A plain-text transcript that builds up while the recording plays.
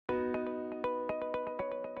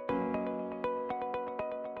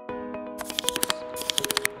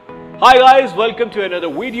Hi guys, welcome to another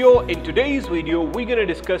video. In today's video, we're going to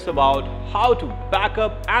discuss about how to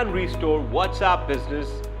backup and restore WhatsApp Business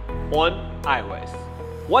on iOS.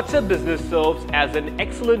 WhatsApp Business serves as an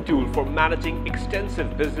excellent tool for managing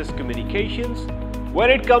extensive business communications. When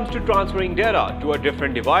it comes to transferring data to a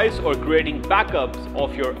different device or creating backups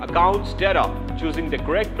of your account's data, choosing the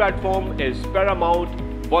correct platform is paramount.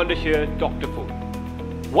 Wondershare,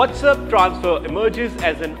 Dr.Fone. WhatsApp transfer emerges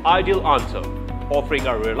as an ideal answer, offering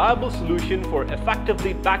a reliable solution for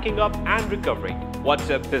effectively backing up and recovering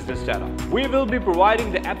WhatsApp business data. We will be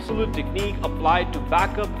providing the absolute technique applied to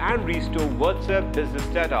backup and restore WhatsApp business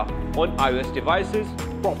data on iOS devices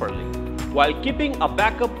properly, while keeping a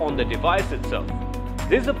backup on the device itself.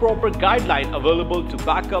 There is a proper guideline available to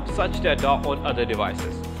back up such data on other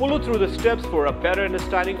devices. Follow through the steps for a better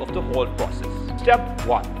understanding of the whole process. Step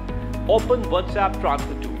 1. Open WhatsApp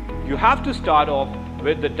Transfer Tool. You have to start off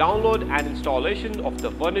with the download and installation of the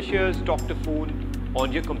Wondershare's Dr.Fone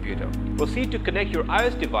on your computer. Proceed to connect your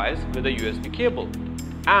iOS device with a USB cable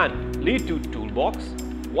and lead to Toolbox,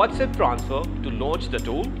 WhatsApp Transfer to launch the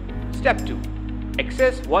tool. Step 2.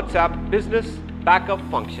 Access WhatsApp Business Backup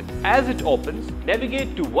function. As it opens,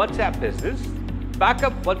 navigate to WhatsApp Business.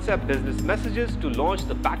 Backup WhatsApp Business messages to launch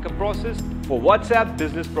the backup process for WhatsApp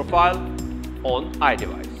Business profile on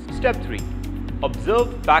iDevice. Step 3.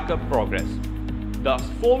 Observe backup progress. The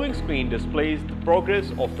following screen displays the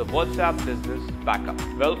progress of the WhatsApp Business backup.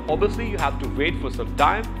 Well, obviously you have to wait for some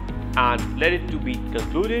time and let it to be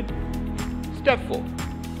concluded. Step 4.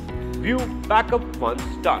 View backup once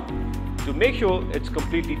done. To make sure it's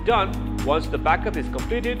completely done, once the backup is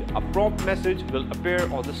completed, a prompt message will appear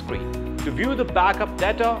on the screen. To view the backup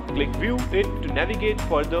data, click View it to navigate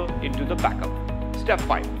further into the backup. Step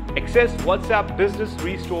 5. Access WhatsApp Business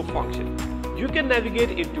Restore function. You can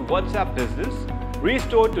navigate into WhatsApp Business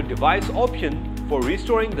Restore to Device option for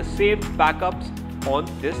restoring the saved backups on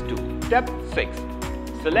this tool. Step 6.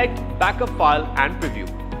 Select Backup File and Preview.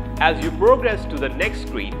 As you progress to the next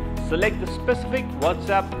screen, select the specific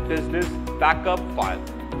WhatsApp Business backup file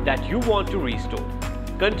that you want to restore.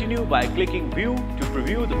 Continue by clicking View to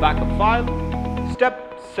preview the backup file.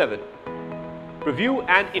 Step 7. Preview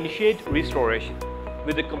and initiate restoration.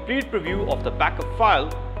 With a complete preview of the backup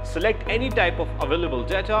file, select any type of available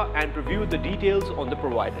data and preview the details on the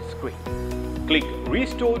provided screen. Click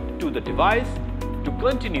Restore to the device to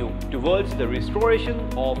continue towards the restoration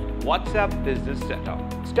of WhatsApp Business data.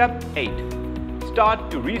 Step 8. Start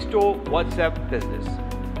to restore WhatsApp Business.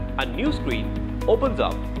 A new screen opens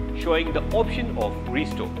up showing the option of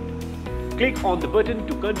Restore. Click on the button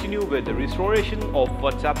to continue with the restoration of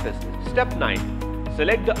WhatsApp Business. Step 9.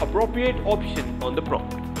 Select the appropriate option on the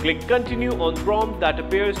prompt. Click Continue on prompt that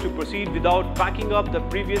appears to proceed without backing up the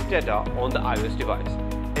previous data on the iOS device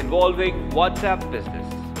involving WhatsApp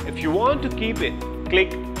Business. If you want to keep it, click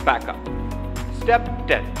Backup. Step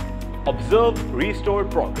 10. Observe Restore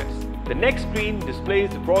Progress. The next screen displays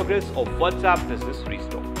the progress of WhatsApp Business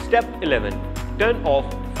Restore. Step 11. Turn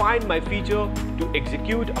off Find My feature to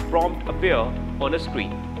execute a prompt appear on a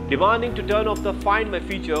screen, demanding to turn off the Find My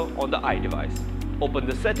feature on the iDevice. Open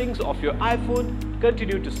the settings of your iPhone,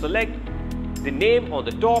 continue to select the name on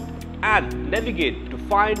the top and navigate to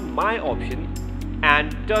Find My option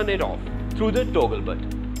and turn it off through the toggle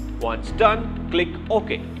button. Once done, click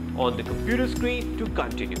OK on the computer screen to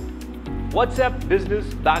continue. WhatsApp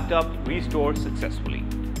Business Backup restored successfully.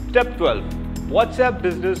 Step 12. WhatsApp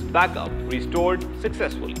Business Backup restored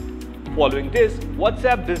successfully. Following this,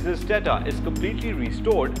 WhatsApp Business data is completely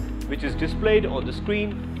restored, which is displayed on the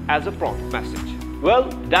screen as a prompt message. Well,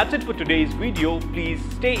 that's it for today's video. Please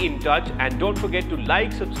stay in touch and don't forget to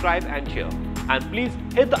like, subscribe and share. And please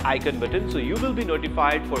hit the icon button so you will be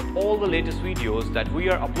notified for all the latest videos that we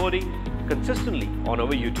are uploading consistently on our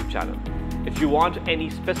YouTube channel. If you want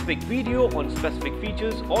any specific video on specific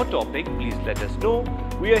features or topic, please let us know.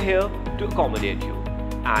 We are here to accommodate you.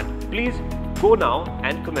 And please go now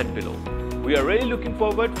and comment below. We are really looking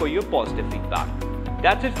forward for your positive feedback.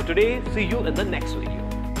 That's it for today. See you in the next video.